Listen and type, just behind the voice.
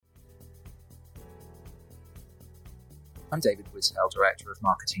I'm David Wisdell, Director of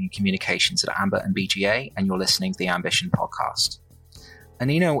Marketing and Communications at Amber and BGA, and you're listening to the Ambition Podcast.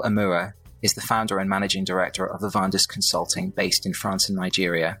 Anino Emuwa is the founder and managing director of Avandis Consulting, based in France and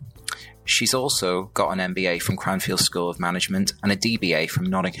Nigeria. She's also got an MBA from Cranfield School of Management and a DBA from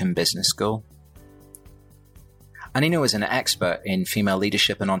Nottingham Business School. Anino is an expert in female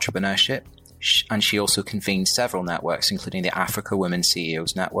leadership and entrepreneurship, and she also convened several networks, including the Africa Women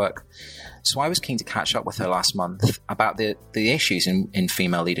CEOs Network. So I was keen to catch up with her last month about the issues in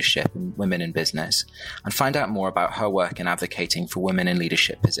female leadership and women in business, and find out more about her work in advocating for women in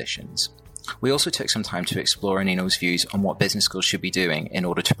leadership positions. We also took some time to explore Anino's views on what business schools should be doing in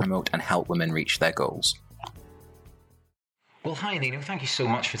order to promote and help women reach their goals. Well, hi, Anino. Thank you so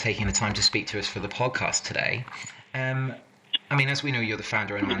much for taking the time to speak to us for the podcast today. As we know, you're the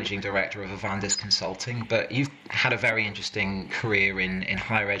founder and managing director of Avandis Consulting, but you've had a very interesting career in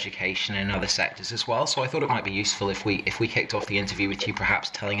higher education and other sectors as well. So I thought it might be useful if we kicked off the interview with you perhaps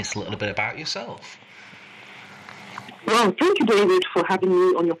telling us a little bit about yourself. Well, thank you, David, for having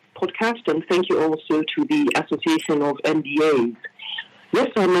me on your podcast, and thank you also to the Association of MBAs. Yes,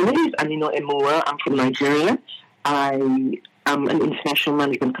 my name is Anino Emuwa. I'm from Nigeria. I am an international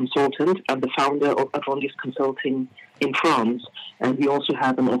management consultant and the founder of Avandis Consulting in France, and we also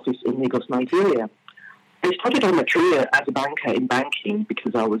have an office in Lagos, Nigeria. I started out my career as a banker in banking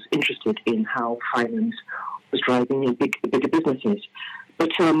because I was interested in how finance was driving bigger businesses. But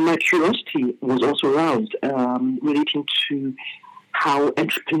my curiosity was also aroused relating to how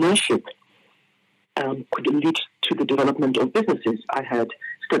entrepreneurship could lead to the development of businesses. I had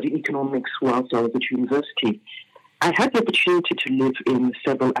studied economics whilst I was at university. I had the opportunity to live in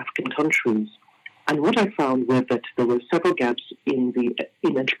several African countries, and what I found was that there were several gaps in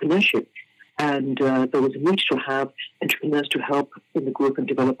entrepreneurship, and there was a need to have entrepreneurs to help in the growth and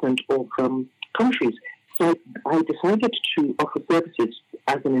development of countries. So I decided to offer services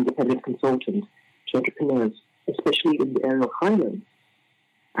as an independent consultant to entrepreneurs, especially in the area of finance.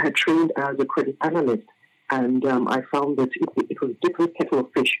 I had trained as a credit analyst, and I found that it was a different kettle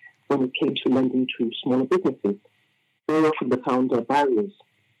of fish when it came to lending to smaller businesses. Very often they found barriers.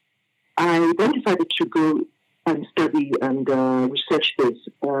 I then decided to go and study and research this.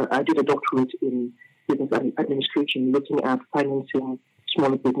 I did a doctorate in business administration, looking at financing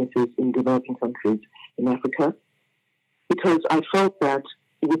smaller businesses in developing countries in Africa, because I felt that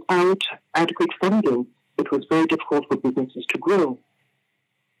without adequate funding, it was very difficult for businesses to grow.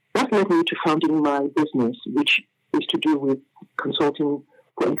 That led me to founding my business, which is to do with consulting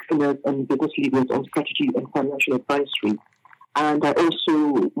for entrepreneurs and business leaders on strategy and financial advisory. And I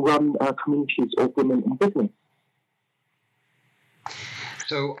also run communities of women in business.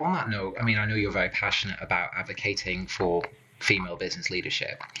 So on that note, I know you're very passionate about advocating for female business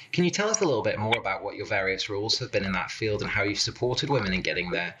leadership. Can you tell us a little bit more about what your various roles have been in that field and how you've supported women in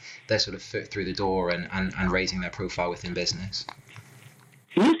getting their sort of foot through the door and raising their profile within business?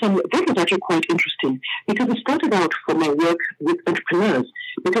 Yes, and that was actually quite interesting because it started out from my work with entrepreneurs,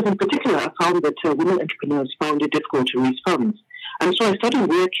 because in particular I found that women entrepreneurs found it difficult to raise funds. And so I started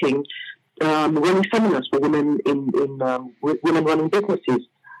working, running seminars for women women running businesses.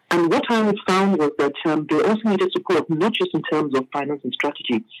 And what I found was that they also needed support, not just in terms of finance and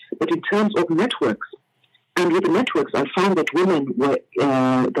strategy, but in terms of networks. And with the networks, I found that women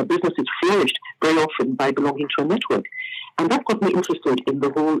their businesses flourished very often by belonging to a network. And that got me interested in the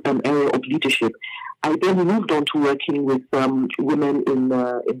whole area of leadership. I then moved on to working with women in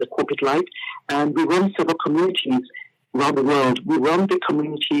the corporate life, and we run several communities around the world. We run the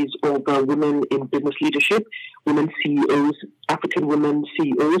communities of women in business leadership, women CEOs, African women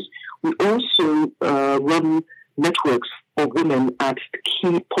CEOs. We also run networks of women at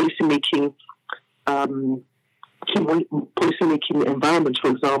key policymaking environments.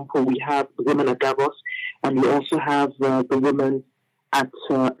 For example, we have the women at Davos, and we also have the women at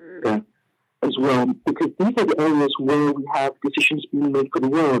as well, because these are the areas where we have decisions being made for the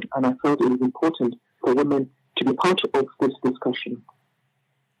world, and I felt it was important for women to be part of this discussion.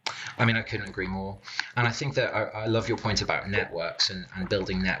 I couldn't agree more. And I think that I love your point about networks and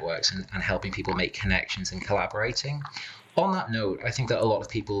building networks and helping people make connections and collaborating. On that note, I think that a lot of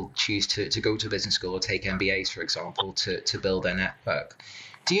people choose to go to business school or take MBAs, for example, to build their network.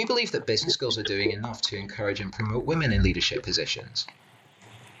 Do you believe that business schools are doing enough to encourage and promote women in leadership positions?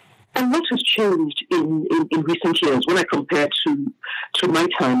 A lot has changed in recent years when I compare to my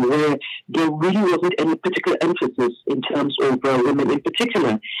time, where there really wasn't any particular emphasis in terms of women in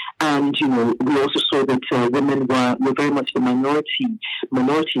particular. And, we also saw that women were very much the minority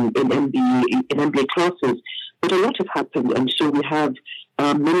in MBA classes. But a lot has happened, and so we have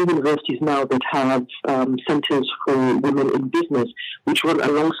many universities now that have centers for women in business, which run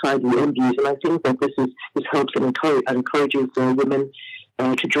alongside the MBAs. And I think that this helps and encourages women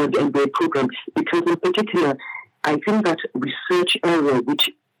to join the MBA program, because in particular, I think that research area which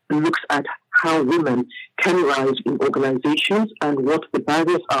looks at how women can rise in organizations and what the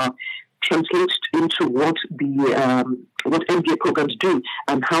barriers are translates into what MBA programs do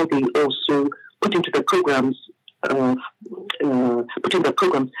and how they also put into the programs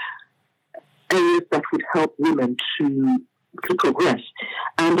areas that would help women to progress.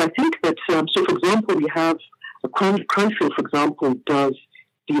 And I think that, so for example, we have Cranfield, for example, does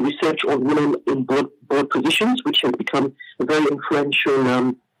the research on women in board positions, which has become a very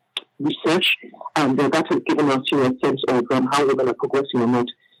influential research, and that has given us a sense of how women are progressing or not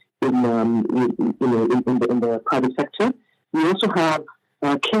in the private sector. We also have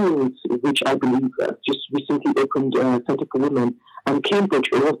King's, which I believe just recently opened a Centre for Women, and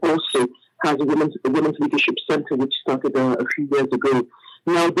Cambridge also has a women's leadership centre which started a few years ago.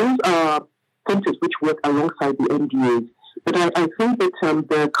 Now, those are centres which work alongside the MBAs, but I think that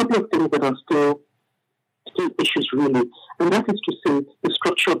there are a couple of things that are still issues really, and that is to say the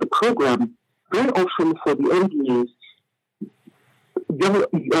structure of the program. Very often for the MBAs, young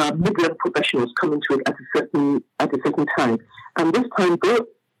mid-level professionals come into it at a certain time, and this time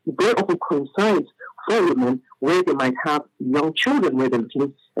very often coincides for women where they might have young children where they're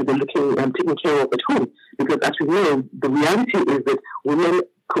looking and taking care of at home. Because as we know, the reality is that women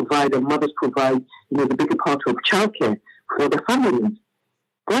provide and mothers provide the bigger part of childcare for their families.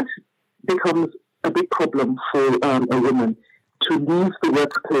 That becomes a big problem for a woman to leave the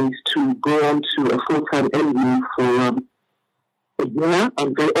workplace to go on to a full-time MBA for a year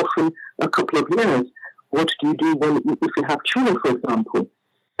and very often a couple of years. What do you do if you have children, for example?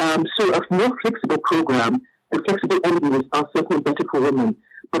 So a more flexible program, the flexible MBAs are certainly better for women.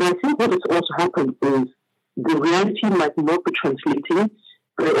 But I think what has also happened is the reality might not be translating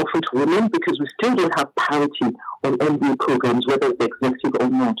very often to women, because we still don't have parity on MBA programs, whether it's executive or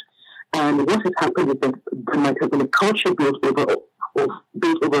not. And what has happened is that there might have been a culture built over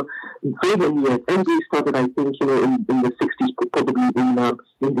very many years. MBA started, I think, in the 60s, probably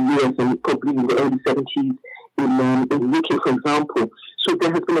in the US, and probably in the early 70s in the UK, for example. So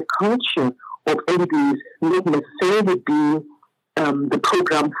there has been a culture of MBAs not necessarily being the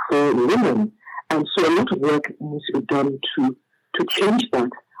program for women. And so a lot of work needs to be done to change that.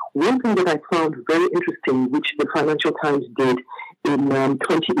 One thing that I found very interesting, which the Financial Times did in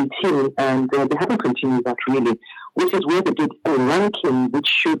 2018, and they haven't continued that really, which is where they did a ranking which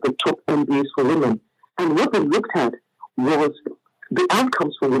showed the top MBAs for women. And what they looked at was the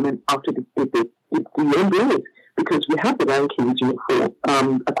outcomes for women after the MBAs, because we have the rankings for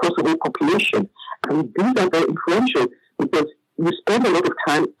across the whole population. And these are very influential because you spend a lot of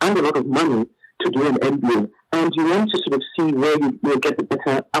time and a lot of money to do an MBA, and you want to sort of see where you'll get the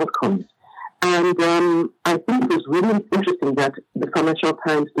better outcomes. And I think it was really interesting that the Financial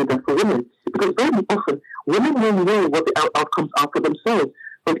Times did that for women, because very often women will know what the outcomes are for themselves,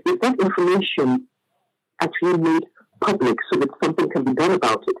 but is that information actually made public so that something can be done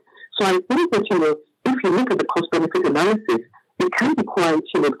about it? So I think that, if you look at the cost-benefit analysis, it can be quite,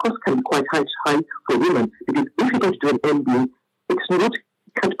 the cost can be quite high for women, because if you're going to do an MBA, it's not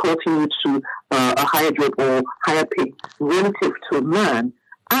catapulting you to a higher job or higher pay relative to a man.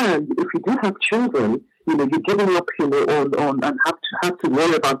 And if you do have children, you're giving up, on and have to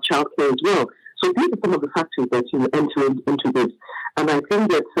worry about childcare as well. So these are some of the factors that enter into this. And I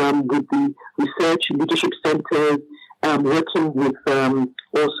think that with the research leadership centers, working with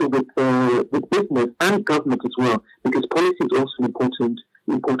also with business and government as well, because policy is also an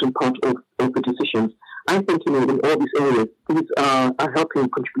important part of the decisions. I think in all these areas, these are helping,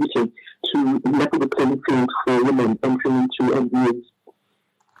 contributing to level the playing field for women entering into MBAs.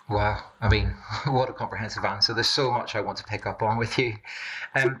 Wow. I mean, what a comprehensive answer. There's so much I want to pick up on with you.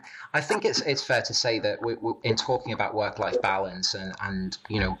 I think it's fair to say that we're in talking about work-life balance and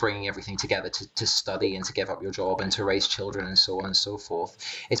bringing everything together to study and to give up your job and to raise children and so on and so forth.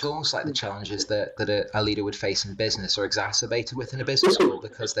 It's almost like the challenges that a leader would face in business are exacerbated within a business school,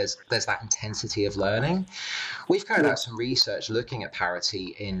 because there's that intensity of learning. We've carried out some research looking at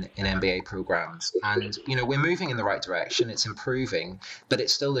parity in MBA programs, and we're moving in the right direction. It's improving, but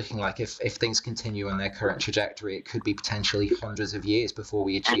it's still looking like if things continue on their current trajectory, it could be potentially hundreds of years before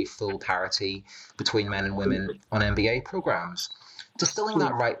we achieve full parity between men and women on MBA programs. Distilling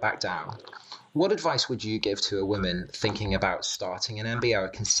that right back down, what advice would you give to a woman thinking about starting an MBA or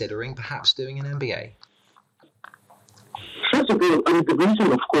considering perhaps doing an MBA? First of all, the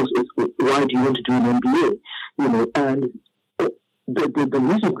reason, of course, is why do you want to do an MBA? And the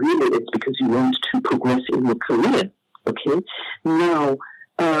reason really is because you want to progress in your career. Okay, now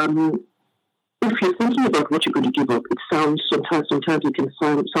if you're thinking about what you're going to give up, it sounds sometimes it can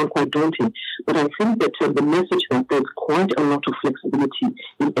sound quite daunting. But I think that the message that there's quite a lot of flexibility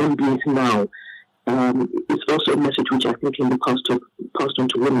in MBAs now is also a message which I think can be passed on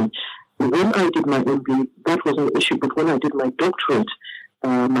to women. When I did my MBA, that was an issue. But when I did my doctorate,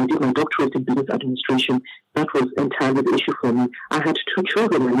 I did my doctorate in business administration. That was entirely the issue for me. I had 2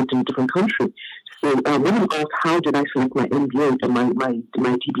 children. I lived in a different country. So when I'm asked how did I select my MBA and my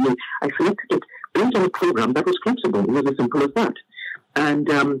DBA, I selected it based on a program that was flexible. It was as simple as that. And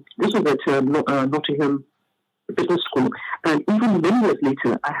this was at Nottingham Business School. And even many years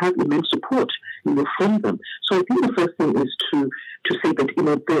later, I have immense support, from them. So I think the first thing is to say that,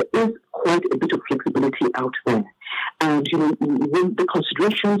 there is quite a bit of flexibility out there. And, when the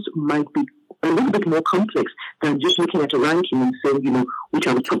considerations might be a little bit more complex than just looking at a ranking and saying, which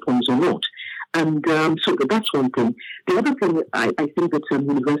are the top ones or not. And so that's one thing. The other thing I think that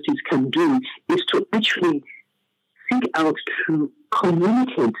universities can do is to actually think out to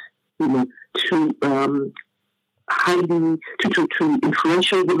communicate, to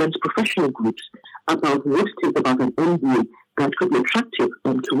influential women's professional groups about what it is about an MBA that could be attractive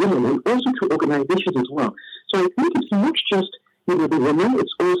to women and also to organizations as well. So I think it's not just the women,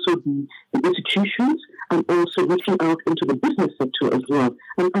 it's also the institutions and also reaching out into the business sector as well.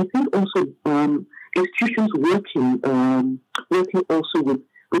 And I think also institutions working also with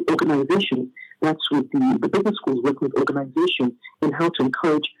organizations, that's with the business schools working with organizations and how to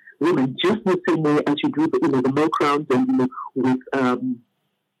encourage women just in the same way as you do the milk rounds and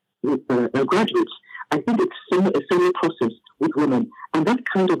with graduates. I think it's a similar process with women, and that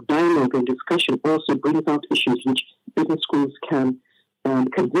kind of dialogue and discussion also brings out issues which business schools can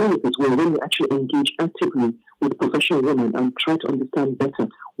deal with as well when you actually engage actively with professional women and try to understand better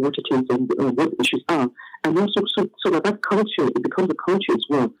what it is and what the issues are, and also so that culture, it becomes a culture as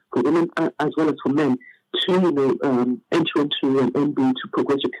well for women as well as for men to enter into an MBA to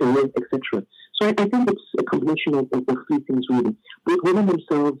progress your career, etc. So I think it's a combination of 3 things really, both women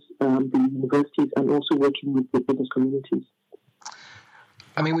themselves, the universities, and also working with the business communities.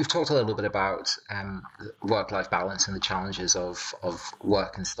 I mean, we've talked a little bit about work-life balance and the challenges of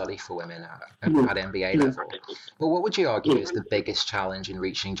work and study for women at MBA level. But what would you argue is the biggest challenge in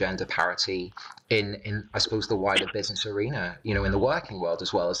reaching gender parity in I suppose, the wider business arena, in the working world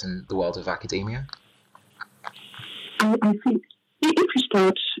as well as in the world of academia? I think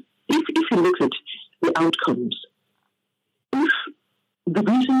if you look at the outcomes, if the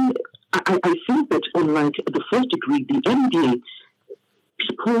reason I think that unlike the first degree, the MBA,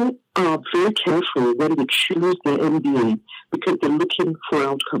 people are very careful when they choose their MBA because they're looking for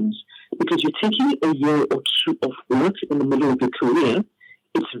outcomes. Because you're taking a year or 2 of work in the middle of your career,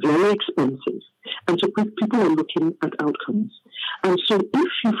 it's very expensive. And so people are looking at outcomes. And so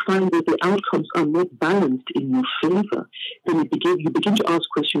if you find that the outcomes are not balanced in your favor, then you begin to ask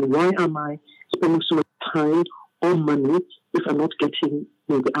questions, why am I spending so much time or money if I'm not getting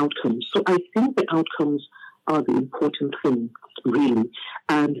the outcomes? So I think the outcomes are the important thing, really.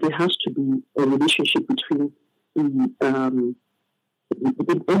 And there has to be a relationship between the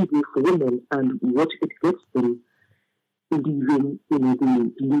MBA for women and what it gets them leaving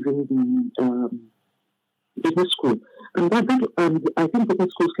the business school. And that I think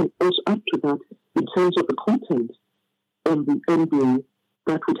business schools can also add to that in terms of the content on the MBA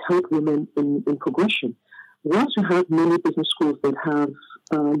that would help women in progression. Once you have many business schools that have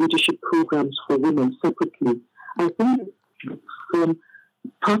leadership programs for women separately, I think from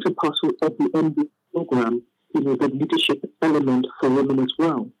part and parcel of the MBA program, the leadership element for women as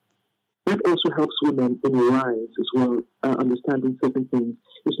well. That also helps women in rise as well, understanding certain things.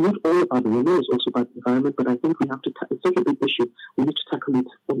 It's not all about the women, it's also about the environment, but I think we have to, it's such a big issue, we need to tackle it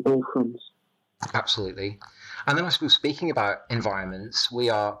on all fronts. Absolutely. And then I suppose speaking about environments, we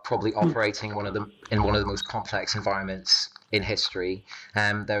are probably operating in one of the most complex environments in history.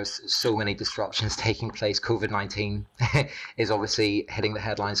 There's so many disruptions taking place. COVID-19 is obviously hitting the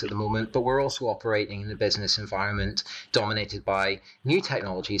headlines at the moment, but we're also operating in a business environment dominated by new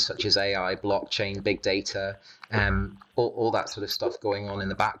technologies such as AI, blockchain, big data, all that sort of stuff going on in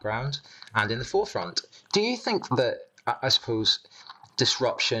the background and in the forefront. Do you think that, I suppose,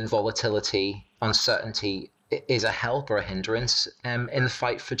 disruption, volatility, uncertainty is a help or a hindrance in the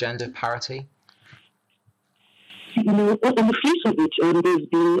fight for gender parity? On the face of it, there's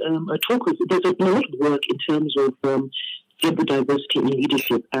been a talk of, there's a lot of work in terms of gender diversity in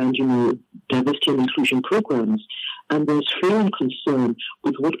leadership and, diversity and inclusion programs. And there's fear and concern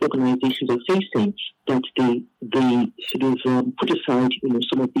with what organizations are facing that they sort of put aside,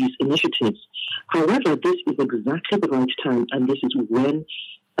 some of these initiatives. However, this is exactly the right time, and this is when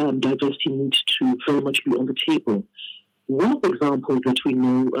diversity needs to very much be on the table. One of the examples that we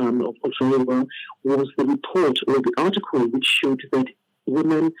know of very well was the report or the article which showed that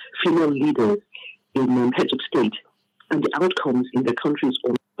female leaders in heads of state, and the outcomes in their countries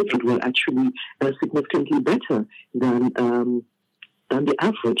on average were actually significantly better than the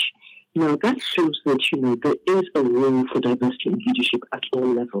average. Now, that shows that, there is a role for diversity in leadership at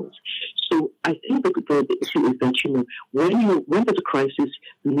all levels. So I think that the issue is that, when there's a crisis,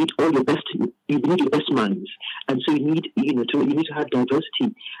 you need all your best, you need your best minds. And so you need to have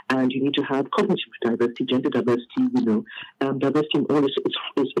diversity, and you need to have cognitive diversity, gender diversity, diversity in all its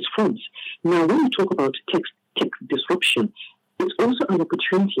fronts. Now, when we talk about tech disruption, it's also an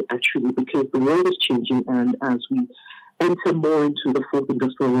opportunity, actually, because the world is changing, and as we enter more into the fourth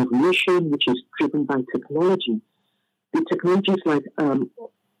industrial revolution, which is driven by technology, the technologies like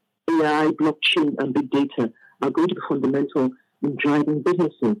AI, blockchain, and big data are going to be fundamental in driving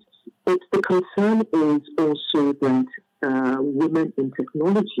businesses. But the concern is also that women in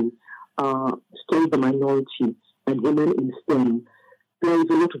technology are still the minority, and women in STEM. There is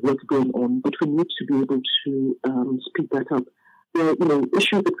a lot of work going on, but we need to be able to speed that up. There are,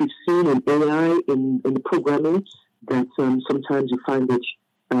 issues that we've seen in AI, in programming, that sometimes you find that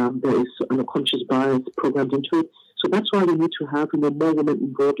there is an unconscious bias programmed into it. So that's why we need to have more women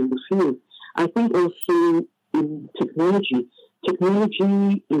involved in the field. I think also in technology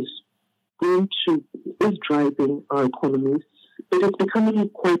is driving our economies, but it's becoming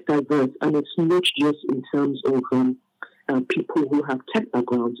quite diverse, and it's not just in terms of people who have tech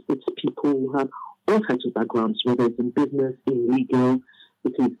backgrounds. It's people who have all types of backgrounds, whether it's in business, in legal,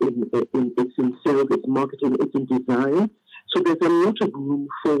 it's in sales, it's marketing, it's in design. So there's a lot of room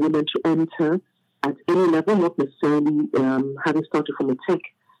for women to enter at any level, not necessarily having started from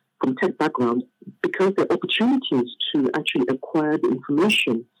tech background, because there are opportunities to actually acquire the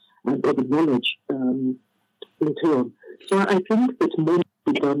information and the knowledge later on. So I think it's more to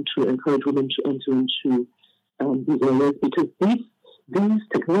be done to encourage women to enter into these areas, because these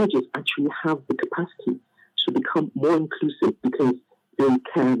technologies actually have the capacity to become more inclusive, because they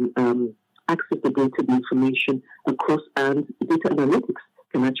can access the data, the information across, and data analytics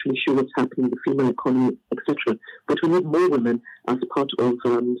can actually show what's happening in the female economy, etc. But we need more women as part of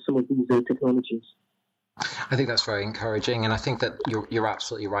some of these technologies. I think that's very encouraging, and I think that you're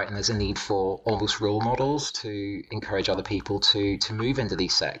absolutely right, and there's a need for almost role models to encourage other people to move into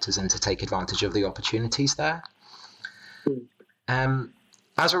these sectors and to take advantage of the opportunities there.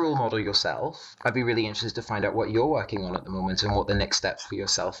 As a role model yourself, I'd be really interested to find out what you're working on at the moment and what the next steps for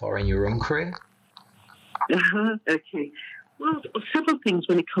yourself are in your own career. Okay. Well, several things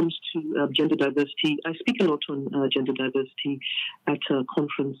when it comes to gender diversity. I speak a lot on gender diversity at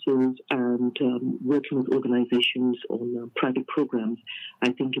conferences and working with organizations on private programs.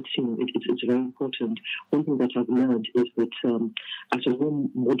 I think it's very important. One thing that I've learned is that as a role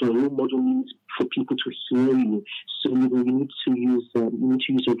model means for people to hear you. So you need to use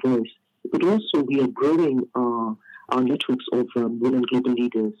your voice. But also, we are growing our networks of women global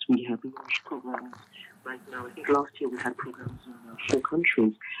leaders. We have launched programs. Right now, I think last year we had programs in 4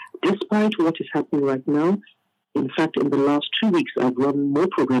 countries. Despite what is happening right now, in fact, in the last 2 weeks, I've run more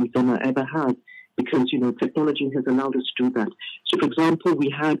programs than I ever had, because, technology has allowed us to do that. So, for example, we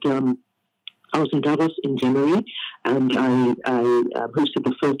had, I was in Davos in January, and I hosted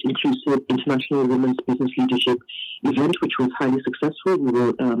the first inclusive International Women's Business Leadership event, which was highly successful. We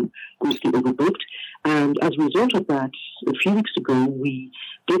were grossly overbooked. And as a result of that, a few weeks ago, we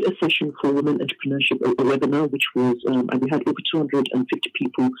did a session for women entrepreneurship, a webinar, which was, and we had over 250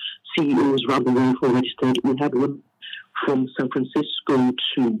 people, CEOs around the world who registered. We had women from San Francisco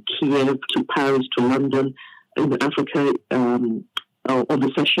to Kiev to Paris to London, in Africa, on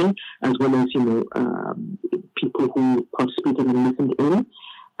the session, as well as, people who participated and listened in.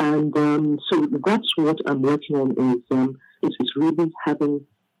 And so that's what I'm working on, is really having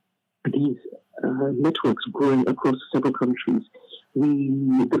these networks growing across several countries.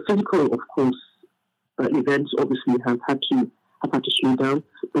 The physical, of course, events obviously have had to slow down,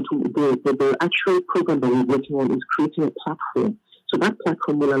 but the actual program that we're working on is creating a platform. So that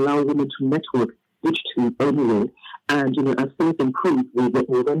platform will allow women to network digitally anyway, and as things improve,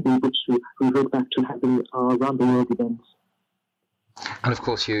 we'll then be able to revert back to having around the world events. And of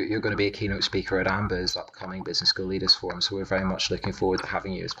course, you're going to be a keynote speaker at AMBA's upcoming Business School Leaders Forum, so we're very much looking forward to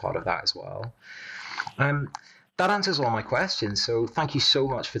having you as part of that as well. That answers all my questions. So thank you so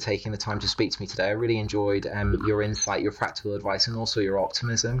much for taking the time to speak to me today. I really enjoyed your insight, your practical advice, and also your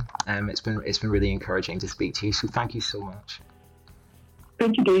optimism. It's been really encouraging to speak to you. So thank you so much.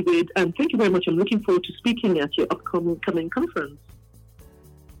 Thank you, David, and thank you very much. I'm looking forward to speaking at your upcoming conference.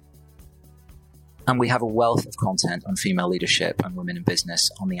 And we have a wealth of content on female leadership and women in business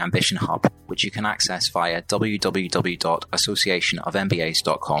on the Ambition Hub, which you can access via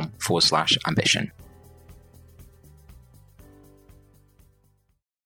www.associationofmbas.com/ambition.